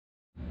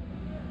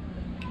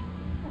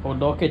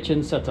Outdoor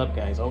kitchen setup,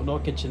 guys. Outdoor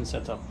kitchen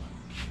setup.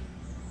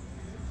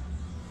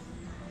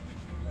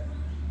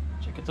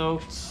 Check it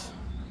out.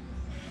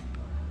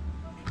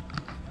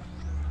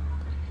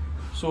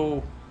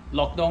 So,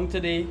 lockdown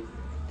today.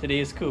 Today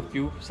is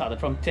curfew. Started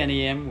from 10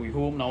 a.m. We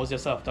home now. It's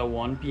just after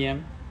 1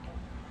 p.m.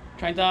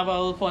 Trying to have a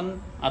little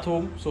fun at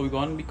home. So we're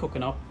going to be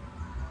cooking up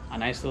a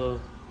nice little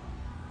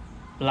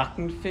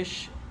blackened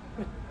fish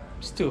with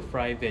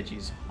stir-fry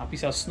veggies. A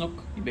piece of snook,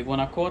 the big one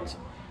I caught.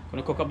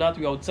 Gonna cook up that.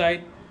 We're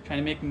outside. Trying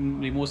to make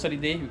the most of the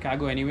day. We can't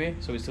go anywhere,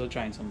 so we're still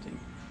trying something.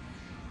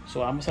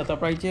 So I'm set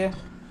up right here.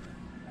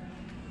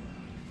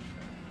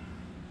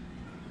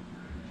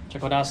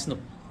 Check out that snook.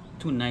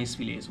 Two nice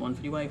fillets. One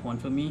for the wife, one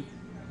for me.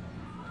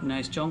 Two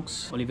nice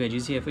chunks. All the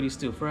veggies here for the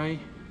stir fry.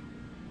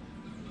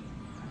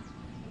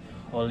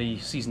 All the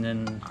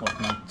seasoning,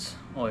 whatnot,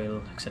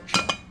 oil,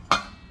 etc.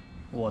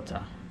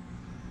 Water.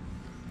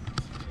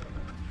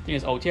 Thing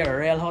is, out here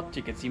real hot.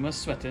 You can see me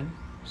sweating.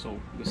 So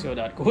we'll see how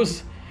that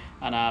goes.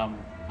 And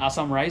have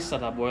some rice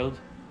that I boiled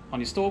on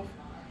the stove.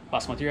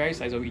 Basmati rice,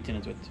 that's what we're eating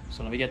it with.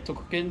 So now we get to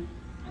cooking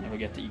and then we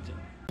get to eating.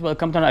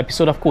 Welcome to another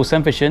episode of Coast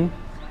and Fishing.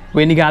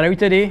 We're in the gallery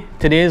today.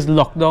 Today is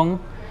lockdown.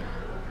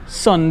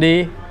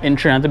 Sunday in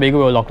Trinidad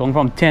Tobago. We're locked down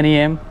from 10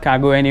 a.m.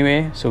 Can't go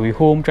anywhere. So we're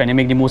home trying to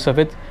make the most of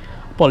it.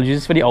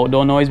 Apologies for the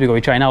outdoor noise because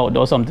we're trying to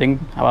outdoor something.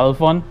 Have a little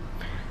fun.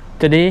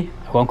 Today,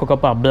 I'm going to cook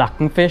up a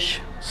blackened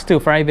fish,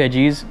 stir-fry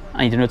veggies,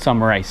 and eating with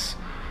some rice.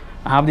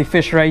 I have the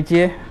fish right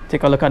here.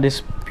 Take a look at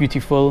this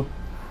beautiful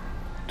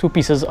 2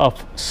 pieces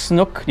of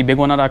snook, the big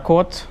one that I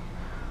caught.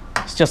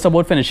 It's just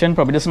about finishing.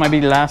 Probably this might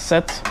be the last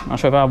set. Not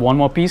sure if I have one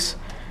more piece.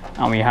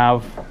 And we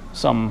have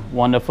some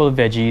wonderful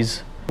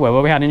veggies.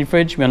 Whatever we had in the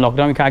fridge, we're in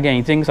lockdown, we can't get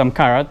anything. Some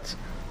carrot,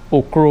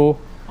 okra,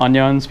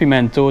 onions,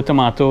 pimento,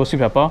 tomato, sweet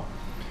pepper.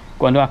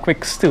 Going to do a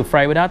quick stir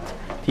fry with that.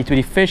 Eat with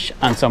the fish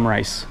and some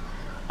rice.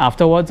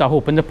 Afterwards, I'm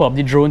hoping to pop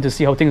the drone to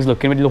see how things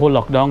looking with the whole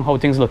lockdown, how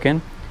things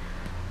looking.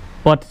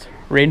 But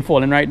rain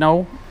falling right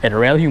now. It's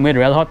real humid,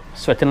 real hot,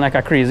 sweating like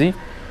a crazy.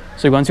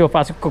 So we're going to see how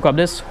fast we cook up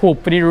this.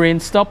 Hopefully the rain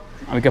stop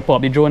and we can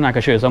pop the drone and I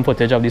can show you some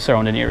footage of the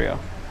surrounding area.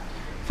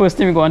 First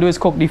thing we're going to do is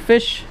cook the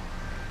fish.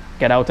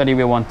 Get out of the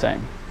way one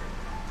time.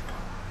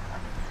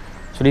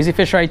 So this is the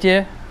fish right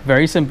here.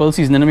 Very simple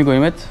seasoning we're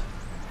going with.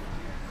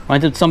 I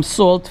wanted some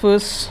salt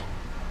first.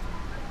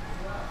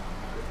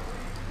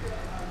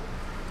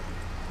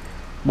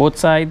 Both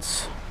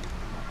sides.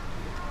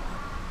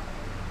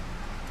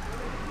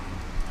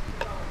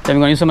 Then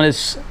we're going to use some of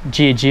this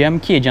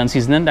JGM Cajun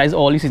seasoning. That is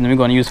all the seasoning we're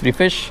going to use for the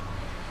fish.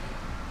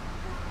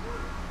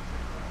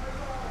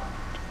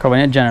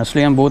 Covering it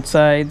generously on both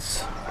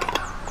sides.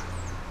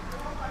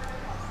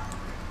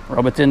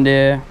 Rub it in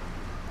there.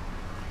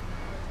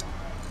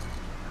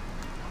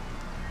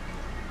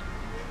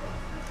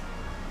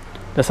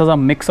 This has a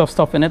mix of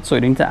stuff in it, so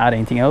you don't need to add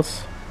anything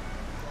else.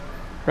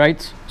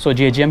 Right? So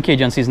JGM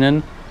Cajun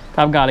seasoning.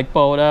 Have garlic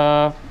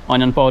powder,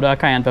 onion powder,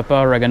 cayenne pepper,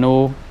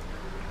 oregano.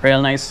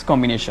 Real nice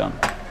combination.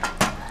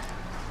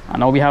 And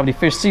now we have the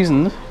fish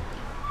seasoned.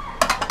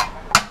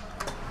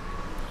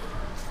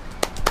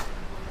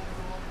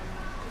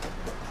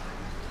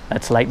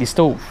 Let's light the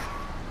stove.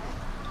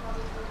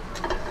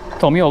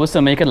 Tommy always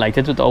to make it light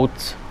it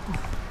without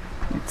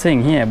the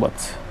thing here,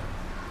 but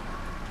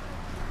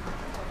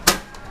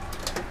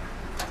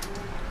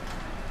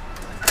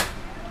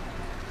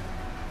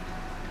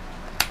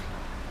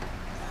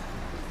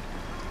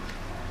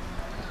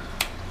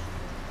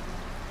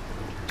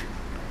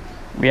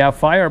we have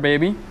fire,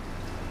 baby.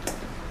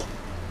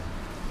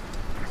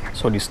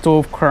 So the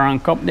stove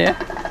crank up there.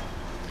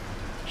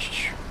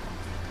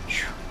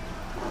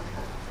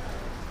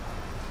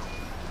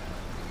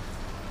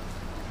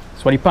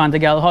 So the pan to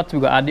get hot, we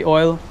go add the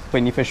oil, put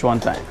in the fish one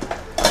time.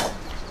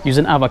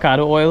 Using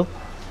avocado oil.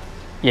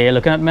 Yeah, you're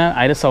looking at me,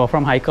 I just suffer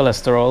from high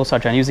cholesterol, so I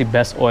try and use the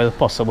best oil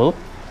possible.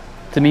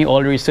 To me,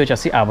 all the research I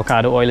see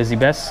avocado oil is the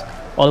best.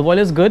 Olive oil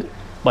is good,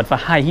 but for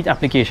high heat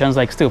applications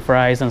like stir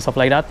fries and stuff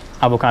like that,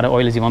 avocado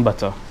oil is even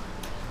better.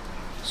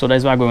 So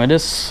that's why I'm going with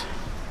this.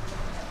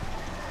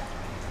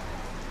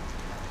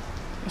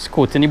 Just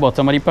coat in the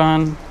bottom of the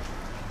pan.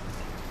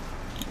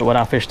 Let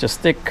our fish to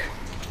stick.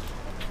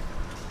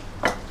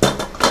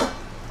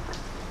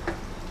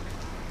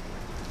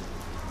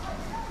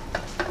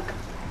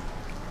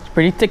 It's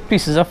pretty thick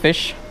pieces of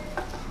fish.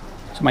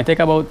 So it might take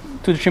about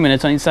 2 to 3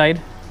 minutes on each side.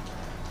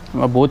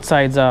 Both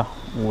sides are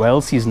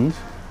well seasoned.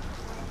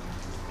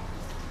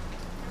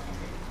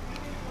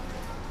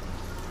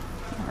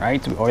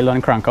 Alright, we oil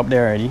and crank up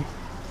there already.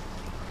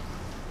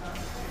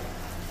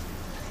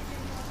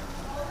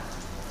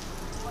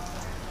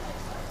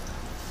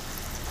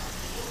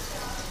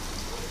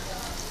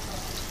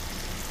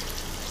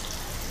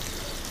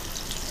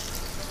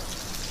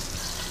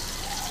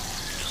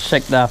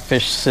 Check that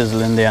fish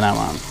sizzling there now,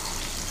 man.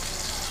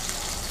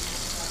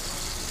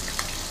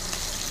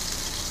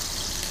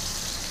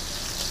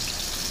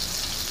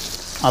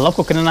 I love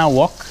cooking in a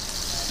wok.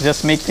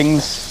 Just make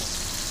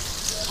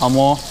things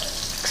more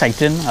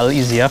exciting, a little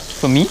easier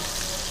for me.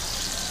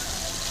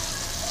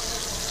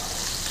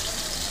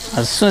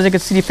 As soon as you can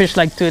see the fish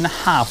like turn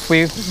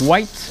halfway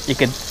white, you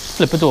can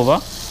flip it over.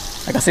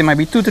 Like I say,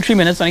 maybe 2 to 3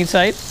 minutes on each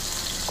side.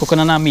 Cooking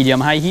on a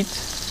medium-high heat.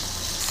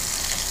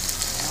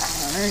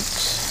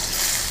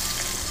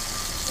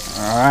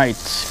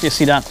 Alright, you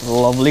see that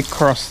lovely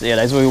crust there,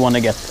 that's what we want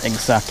to get,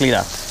 exactly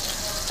that.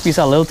 Piece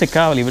a little thicker,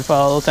 I'll leave it for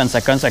a little 10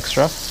 seconds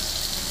extra.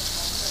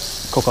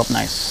 Cook up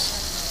nice.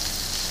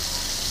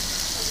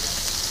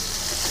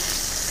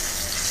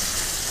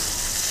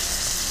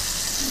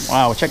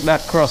 Wow, check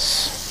that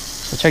crust.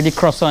 So check the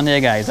crust on there,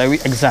 guys.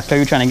 Exactly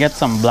we're trying to get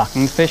some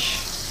blackened fish.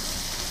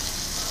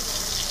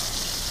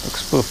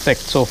 Looks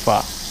perfect so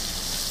far.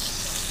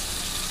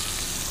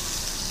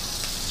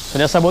 So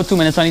just about 2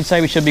 minutes on each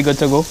side, we should be good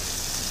to go.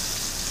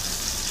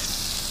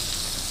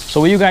 So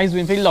what you guys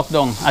doing for the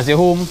lockdown? As you're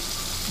home,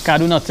 can't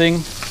do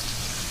nothing.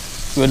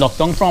 We were locked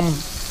down from,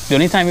 the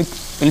only time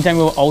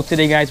we were out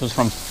today, guys, was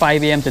from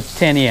 5 a.m. to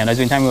 10 a.m. That's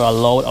the only time we were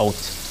allowed out.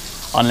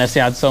 Unless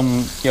you had some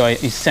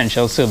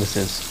essential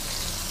services.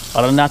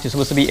 Other than that, you're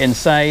supposed to be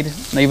inside,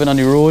 not even on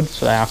the road,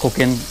 so they are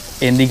cooking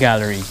in the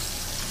gallery.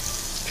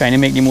 Trying to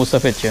make the most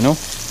of it, you know.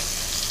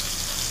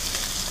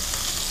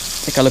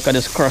 Take a look at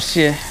this crust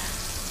here.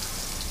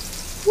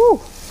 Woo!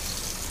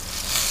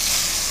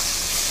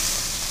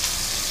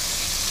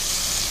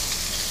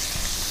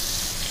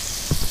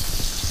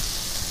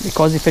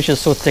 Because the fish is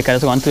so thick, I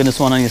just want to turn this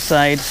one on the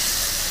side. The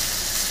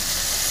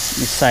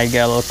side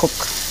get a little cook.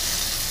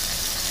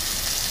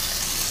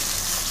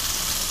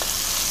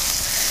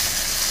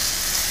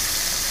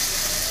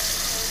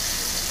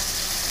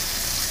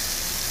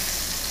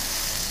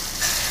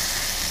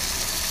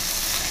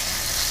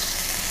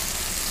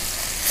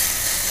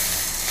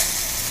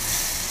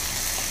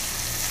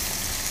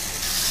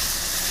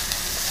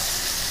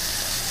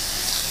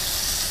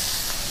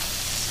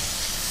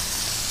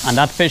 And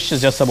that fish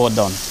is just about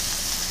done.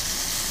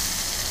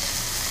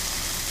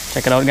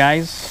 Check it out,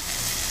 guys.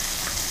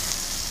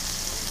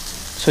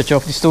 Switch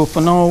off the stove for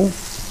now.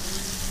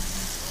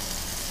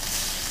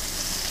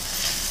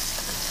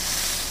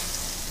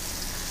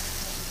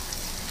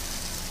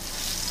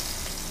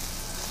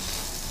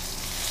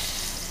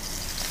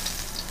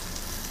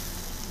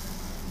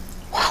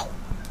 Wow.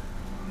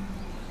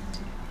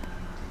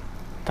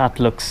 That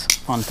looks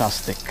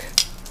fantastic.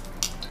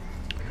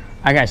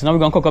 Alright guys, so now we're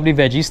gonna cook up the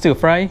veggies stir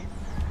fry.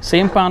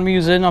 Same pan we're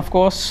using, of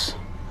course.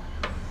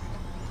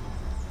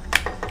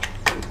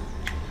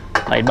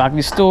 Light back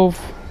the stove.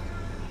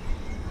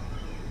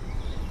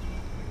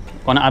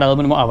 Gonna add a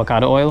little bit more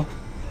avocado oil.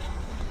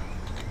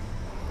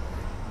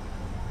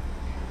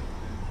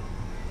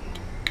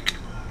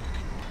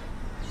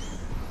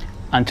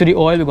 And to the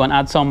oil, we're gonna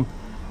add some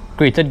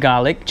grated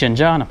garlic,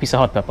 ginger, and a piece of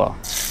hot pepper.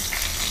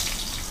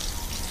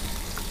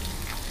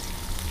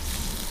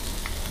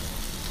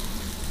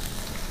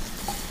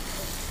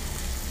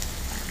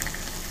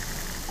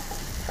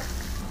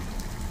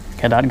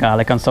 Get that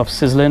garlic and stuff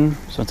sizzling,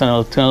 so it's turn a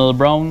little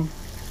brown.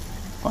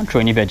 Go and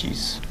throw in the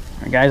veggies.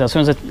 Right, guys, as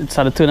soon as it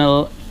started turning a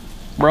little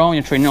brown,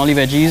 you're throwing in all the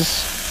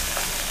veggies.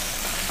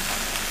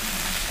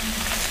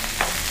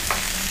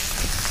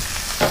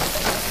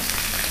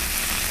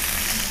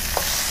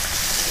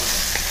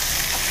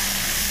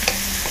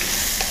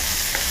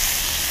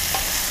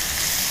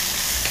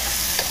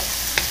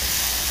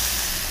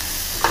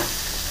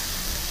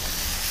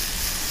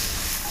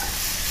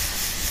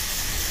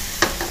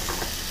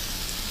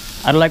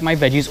 I don't like my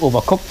veggies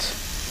overcooked,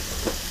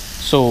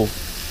 so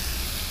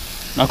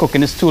not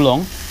cooking this too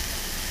long.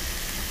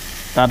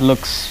 That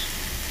looks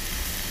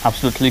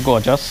absolutely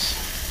gorgeous.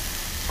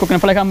 Cooking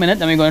for like a minute,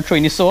 then we're going to throw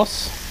in the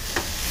sauce.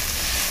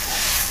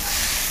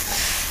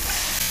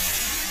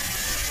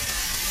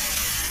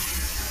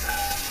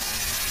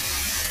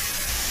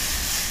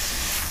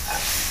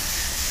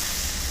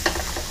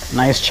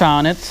 Nice char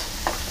on it.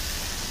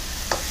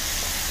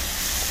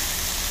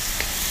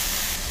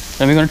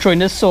 Then we're going to throw in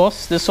this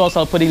sauce. This sauce,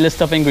 I'll put the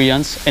list of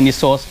ingredients in the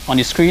sauce on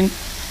the screen.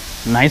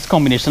 Nice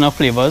combination of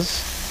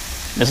flavors.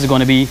 This is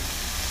going to be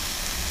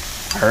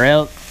a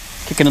real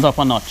kicking it up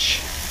a notch.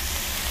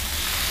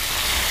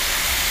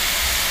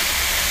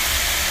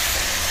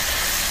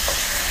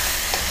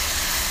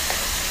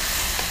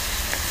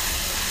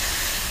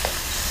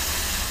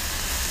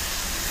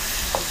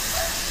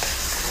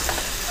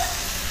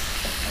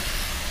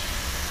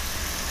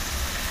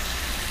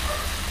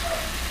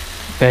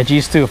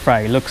 Veggie stir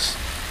fry looks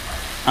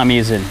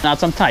amazing. Add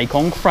some Thai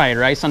kong fried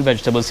rice and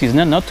vegetable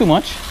seasoning, not too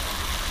much,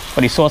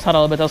 but the sauce had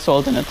a little bit of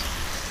salt in it,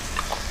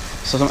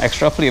 so some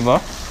extra flavor,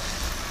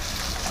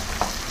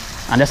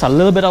 and just a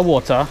little bit of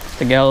water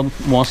to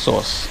get more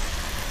sauce.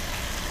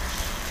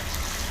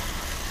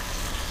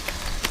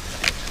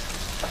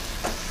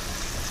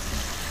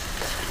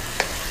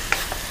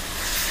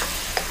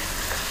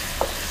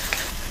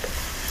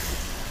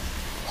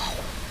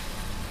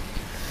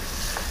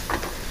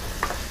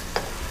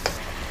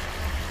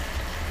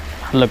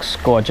 Looks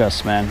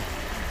gorgeous, man.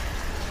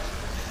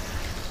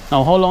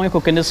 Now how long you're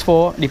cooking this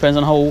for depends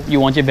on how you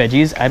want your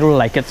veggies. I don't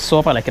like it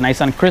soft, I like it nice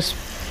and crisp,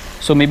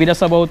 so maybe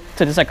that's about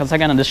 30 seconds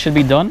again and this should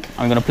be done.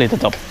 I'm gonna plate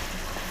it up.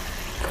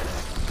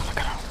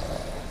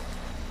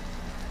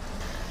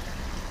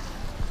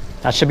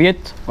 That should be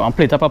it. We're gonna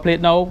plate up a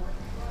plate now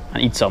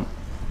and eat some.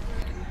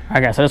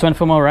 Alright guys, so I just went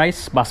for more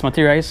rice,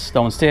 basmati rice,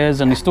 downstairs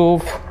on the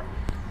stove.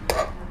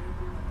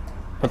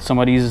 Put some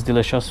of these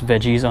delicious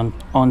veggies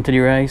onto the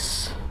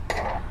rice.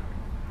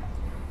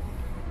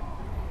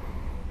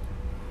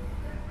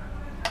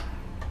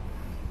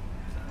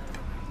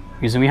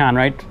 Using my hand,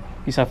 right?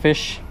 Piece of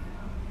fish.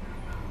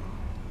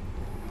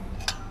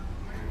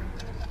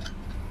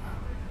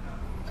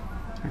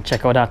 And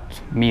check out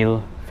that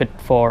meal fit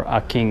for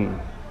a king.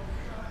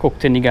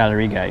 Cooked in the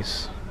gallery,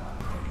 guys.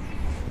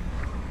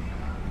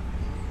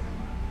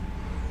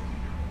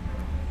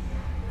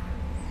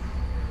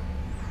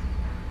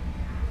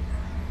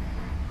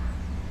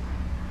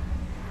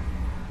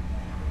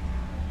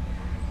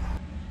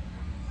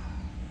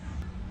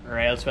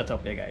 Real sweat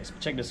up there, guys.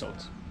 Check this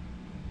out.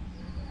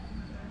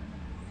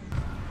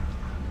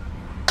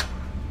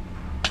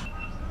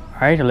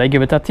 Alright, I'll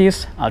give it a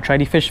taste. I'll try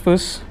the fish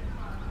first.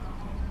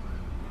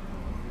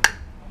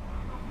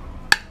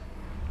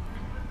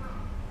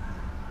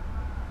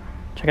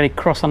 Check out the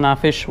crust on that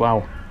fish.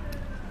 Wow.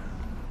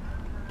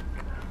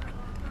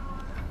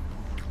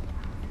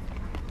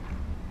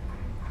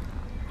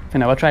 If you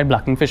never tried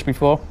blackened fish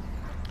before,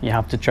 you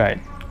have to try it.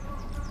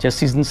 Just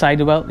season the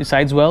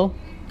sides well,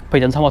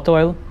 put it in some hot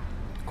oil,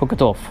 cook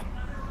it off.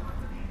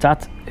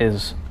 That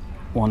is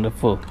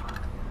wonderful.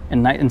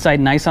 And inside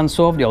nice and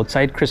soft, the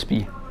outside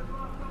crispy.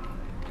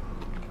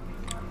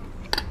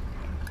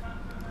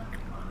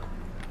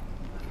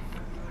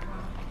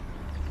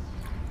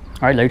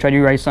 Alright, let me try the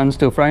rice and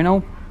stir fry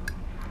now.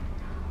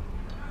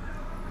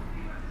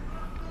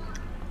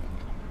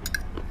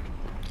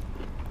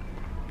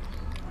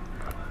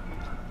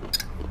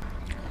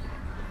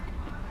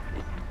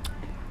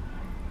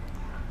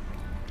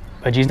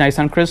 Veggies nice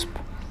and crisp.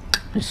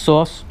 The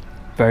sauce,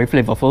 very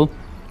flavorful.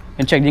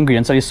 And check the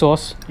ingredients of the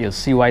sauce, you'll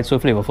see why it's so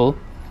flavorful.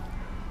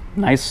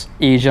 Nice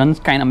Asian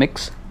kind of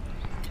mix.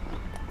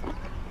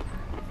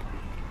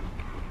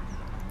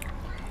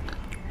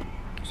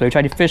 So you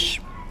try the fish,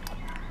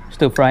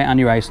 stir fry, and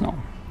the rice now.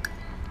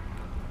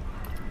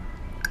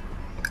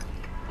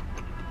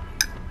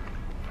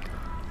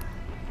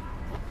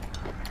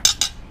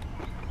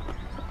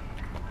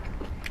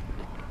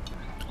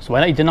 So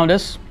while I'm eating all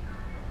this,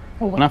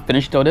 when I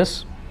finish all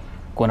this,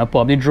 gonna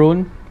pop the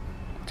drone,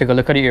 take a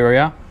look at the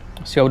area,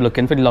 see how we're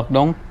looking for the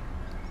lockdown.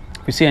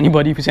 If we see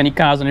anybody, if we see any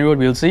cars on the road,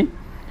 we'll see.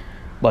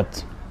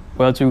 But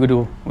what else we gonna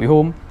do? We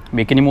home,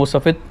 making the most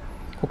of it,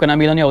 cooking a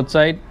meal on the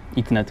outside,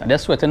 eating it. And they're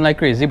sweating like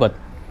crazy, but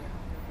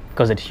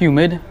because it's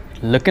humid,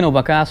 looking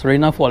overcast, rain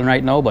not falling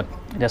right now, but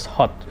it's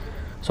hot.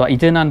 So I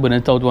eat in and burn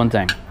it out one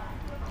time.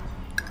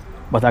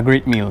 But a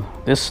great meal.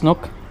 This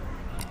snook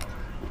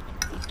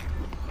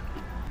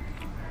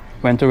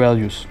went to well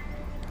use.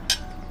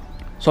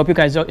 So hope you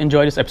guys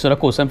enjoyed this episode of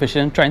Coastal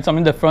Fishing. Trying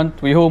something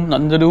different. We home,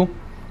 nothing to do.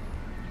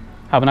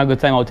 Having a good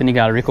time out in the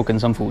gallery cooking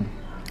some food.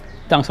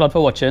 Thanks a lot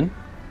for watching.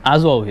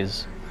 As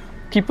always,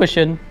 keep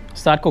fishing,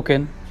 start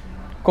cooking,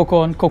 cook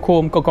on, cook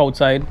home, cook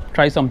outside,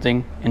 try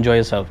something, enjoy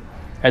yourself.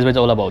 That's what it's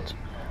all about.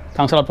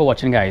 Thanks a lot for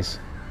watching, guys.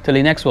 Till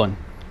the next one,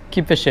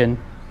 keep fishing,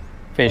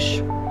 fish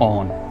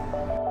on.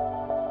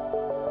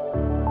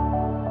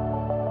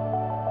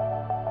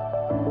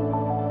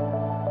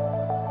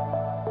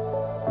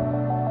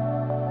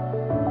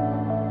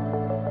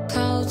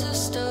 Clouds are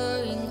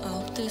stirring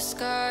up the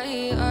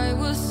sky. I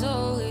was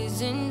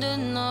always in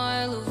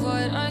denial of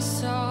what I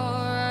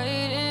saw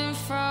right in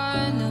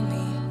front of me.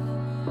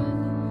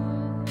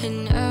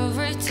 And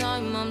every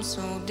time I'm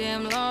so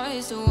damn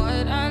lost to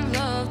what I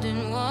loved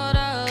and what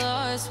I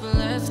lost. But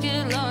let's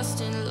get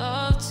lost in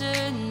love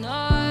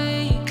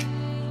tonight.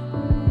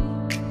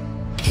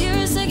 Hear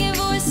a second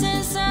voice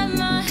inside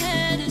my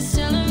head. It's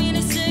telling me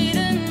to say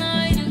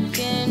tonight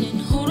again.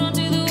 And hold on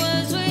to the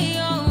words we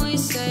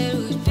always said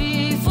would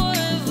be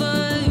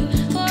forever,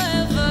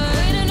 forever.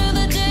 Wait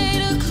another day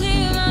to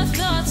clear my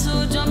thoughts.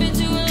 So jump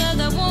into a love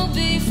that won't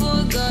be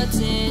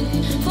forgotten.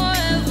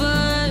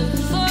 Forever,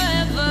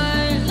 forever.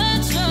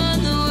 Let's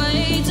run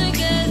away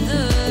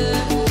together.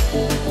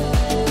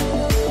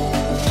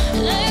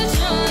 Let's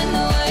run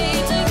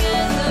away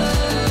together.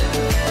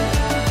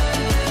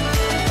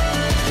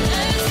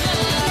 Let's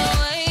run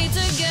away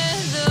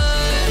together.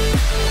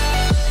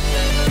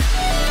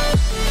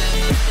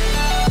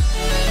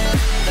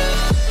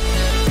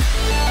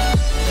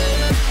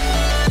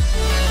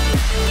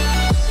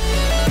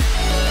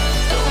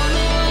 I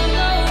wanna run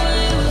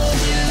away with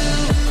you.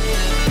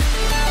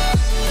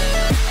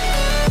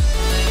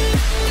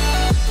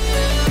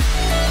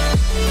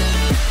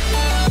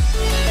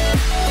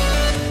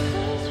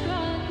 Let's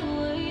run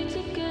away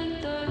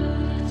together.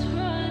 Let's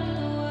run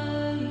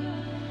away.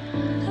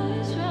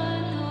 Let's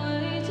run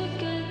away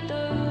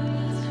together.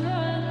 Let's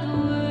run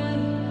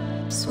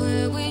away.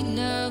 Swear we'd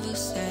never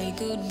say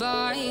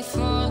goodbye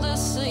from